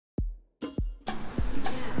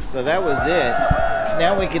So that was it.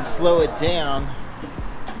 Now we can slow it down,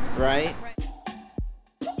 right?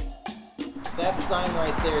 That sign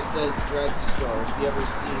right there says drugstore. If you ever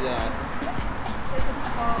see that. This is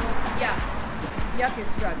called, yeah, Yuck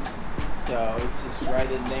is drug. So it's just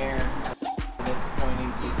right in there, and it's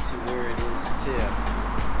pointing you to where it is too.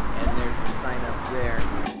 And there's a sign up there.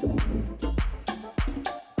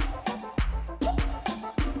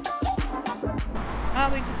 Oh,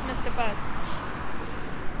 we just missed a bus.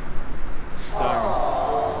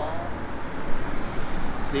 Darn.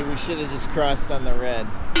 See, we should have just crossed on the red.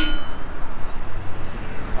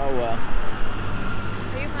 Oh well.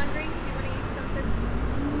 Are you hungry? Do you want to eat something?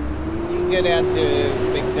 You can go down to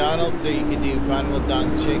McDonald's, or you can do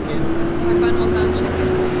Banwoldang chicken. Or Banwoldang chicken.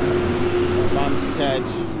 Or Mom's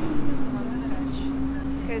Touch. Mom's Touch.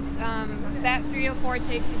 Because that 304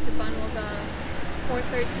 takes you to Banwoldang.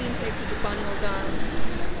 413 takes you to Banwoldang.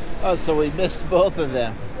 Oh, so we missed both of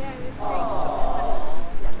them. Yeah, it's great.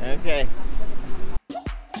 Okay.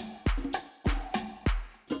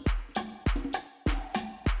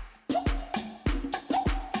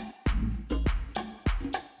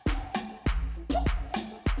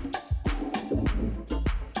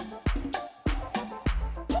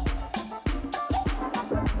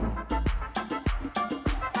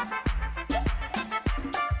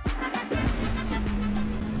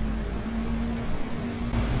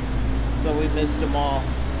 So we missed them all.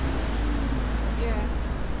 Yeah.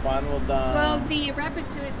 Banwoldang. Well, the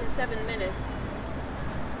Rapid 2 is in 7 minutes.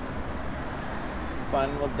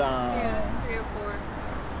 Banwoldang. Yeah, 304.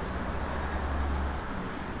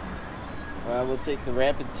 Well, we'll take the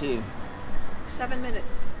Rapid 2. 7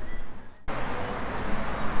 minutes.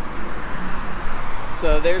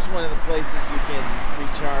 So there's one of the places you can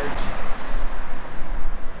recharge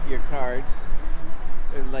your card.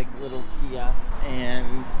 They're like little kiosks,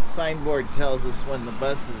 and the signboard tells us when the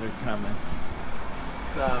buses are coming.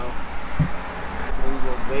 So we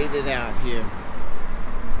will wait it out here.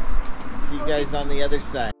 See you guys on the other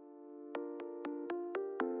side.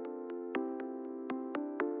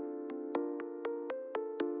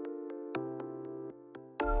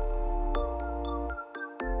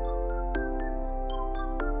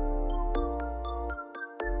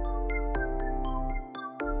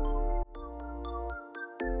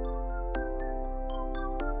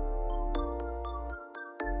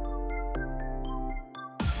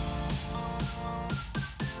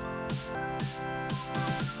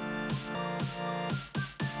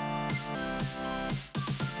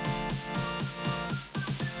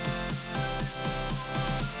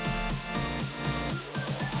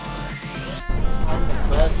 On the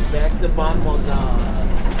bus back to Banwoldang.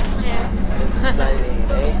 Yeah.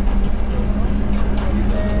 Exciting, eh?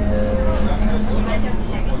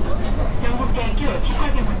 영국대학교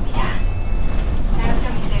직화경입니다. 다음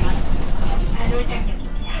정류장은 반월당역입니다.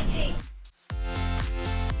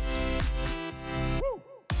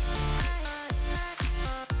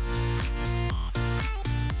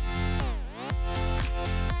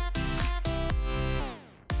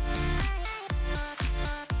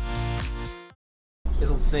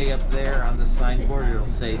 It'll say up there on the signboard, it'll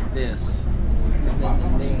say this. And then the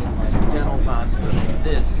name, like dental hospital,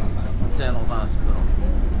 this dental hospital.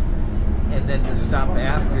 And then to stop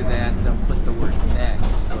after that, they'll put the word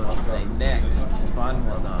next. So it'll say next,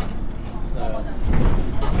 Banwoldang. So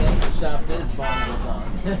the next stop is Banwoldang.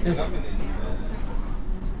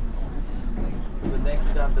 The next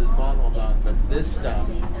stop is Banwoldang, but this stop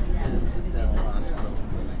is the dental hospital.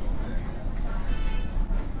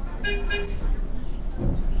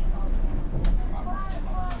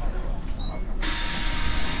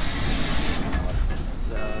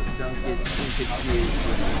 So don't get too confused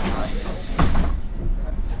with the signage.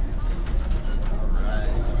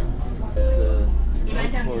 Alright. It's the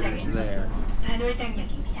headquarters there.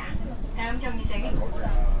 반월당역입니다. 다음 정류장은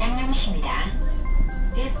양양시입니다.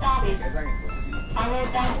 This stop is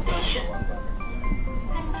Banwoldang Station.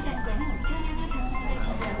 한국 정권은 전용의 정보를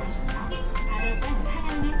지원하고 있습니다. 반월당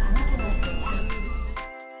하나은행 건너편입니다.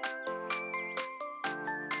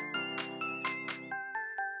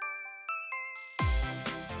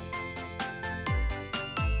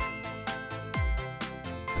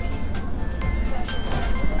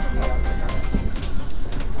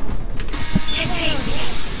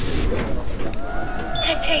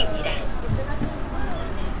 하차입니다.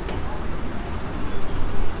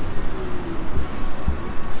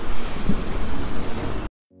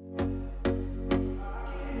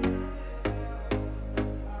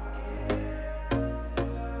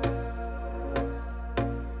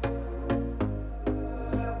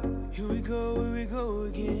 Here we go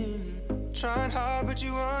again. Trying hard, but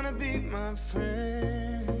you wanna be my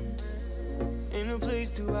friend. Ain't no place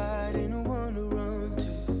to hide, ain't no one to run to.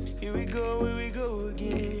 Here we go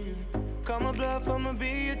again. Call my bluff, I'ma be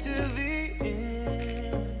here till the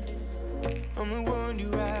end. I'm the one you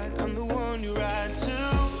ride, I'm the one you ride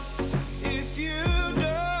to. If you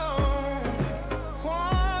don't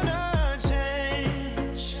wanna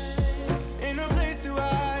change, ain't no place to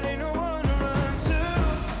hide, ain't no one to run to.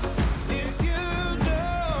 If you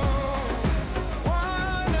don't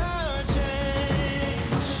wanna change,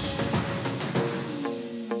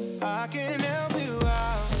 I can help you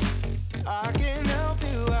out, I can help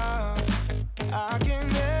you out, I can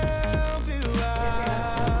help you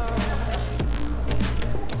out,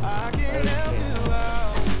 I can help you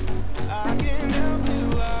out, I can help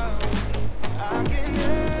you out, I can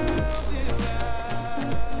help you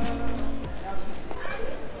out.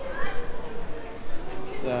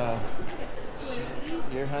 So,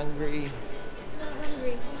 you're hungry? Not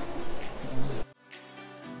hungry.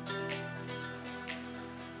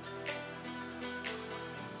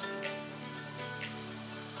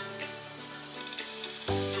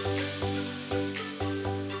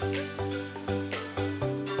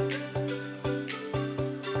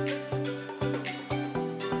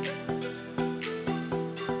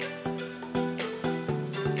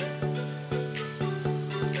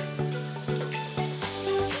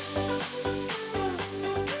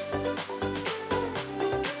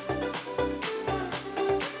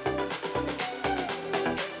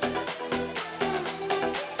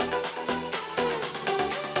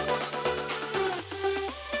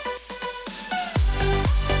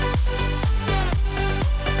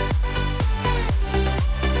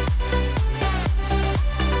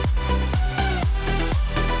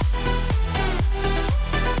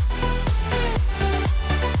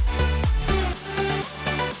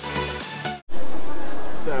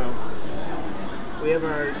 So, we have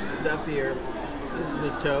our stuff here. This is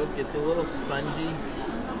a toque. It's a little spongy,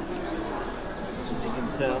 as you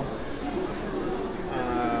can tell.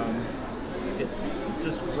 It's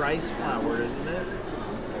just rice flour, isn't it?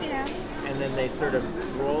 Yeah. And then they sort of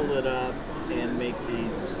roll it up and make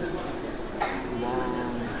these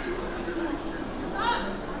long,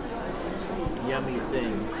 yummy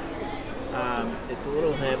things. It's a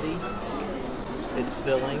little heavy. It's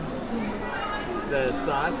filling. The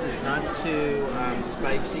sauce is not too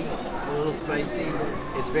spicy. It's a little spicy.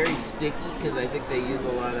 It's very sticky because I think they use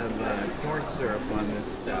a lot of corn syrup on this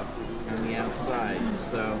stuff on the outside.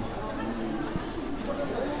 So,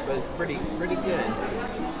 but it's pretty good.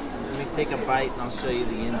 Let me take a bite and I'll show you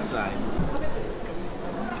the inside.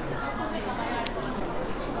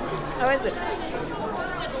 How is it?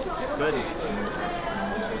 Good.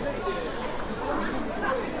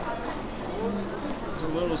 It's a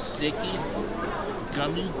little sticky,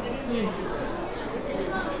 gummy.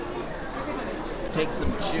 Take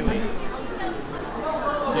some chewing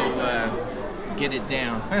to get it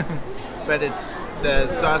down. But the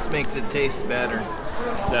sauce makes it taste better,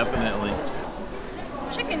 definitely.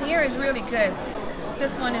 Chicken here is really good.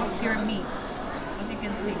 This one is pure meat, as you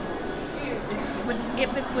can see.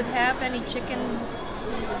 If it would have any chicken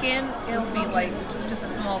skin, it'll be like just a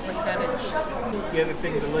small percentage. The other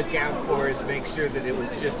thing to look out for is make sure that it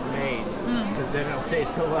was just made, because then it'll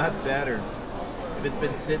taste a lot better. If it's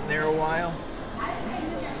been sitting there a while,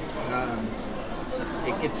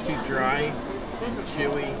 it gets too dry and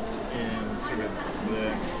chewy and sort of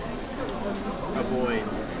avoid.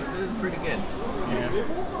 But this is pretty good. Yeah.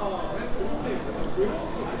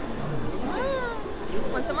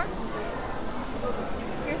 Want some more?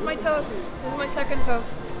 Here's my toque. Here's my second toque.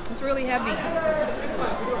 It's really heavy.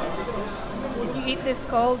 If you eat this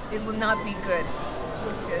cold, it will not be good.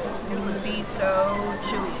 Because it would be so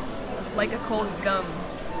chewy. Like a cold gum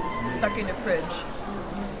stuck in the fridge.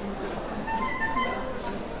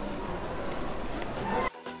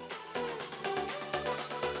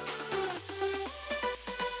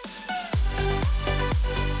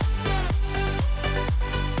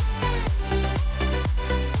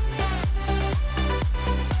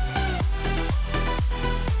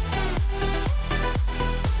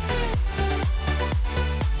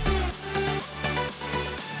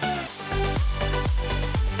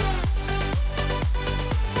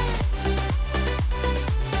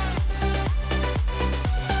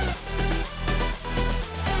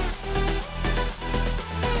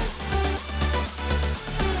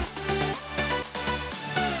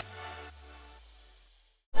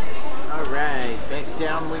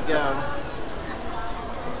 Down we go.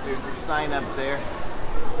 There's the sign up there.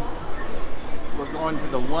 We're going to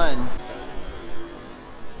the one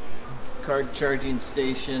card charging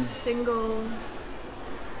station. Single.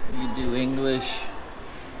 You do English.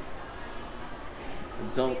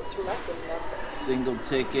 adult Please select the number. single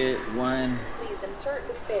ticket, 1. Please insert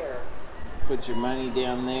the fare. Put your money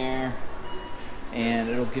down there, and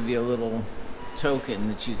it'll give you a little token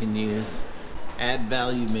that you can use. Add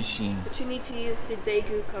value machine. But you need to use the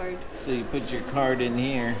Daegu card. So you put your card in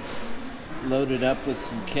here, load it up with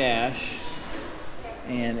some cash,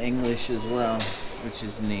 and English as well, which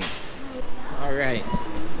is neat. All right.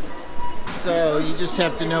 So you just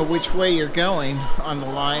have to know which way you're going on the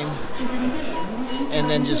line, and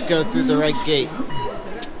then just go through the right gate.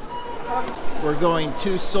 We're going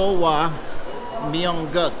to Seowa,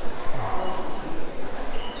 Myeongguk.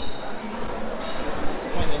 It's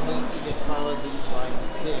kind of neat. You can follow these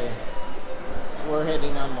lines too. We're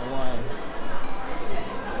heading on the 1,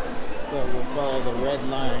 so we'll follow the red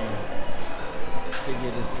line to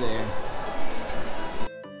get us there.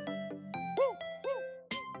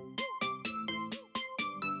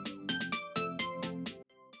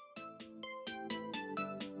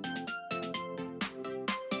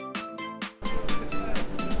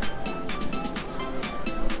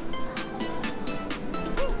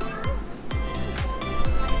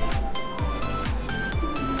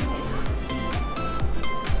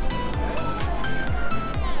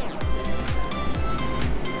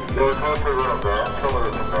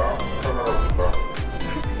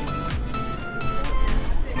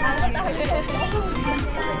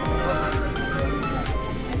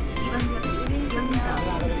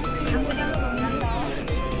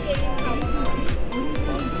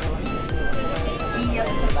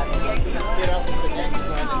 Just get up with the next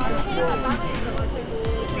one and go forward.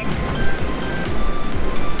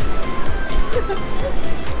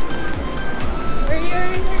 Right here,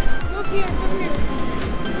 right here. Look here, come here.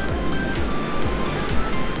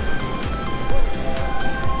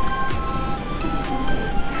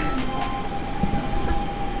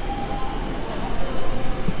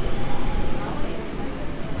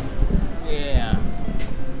 Yeah.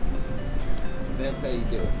 That's how you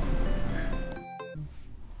do it.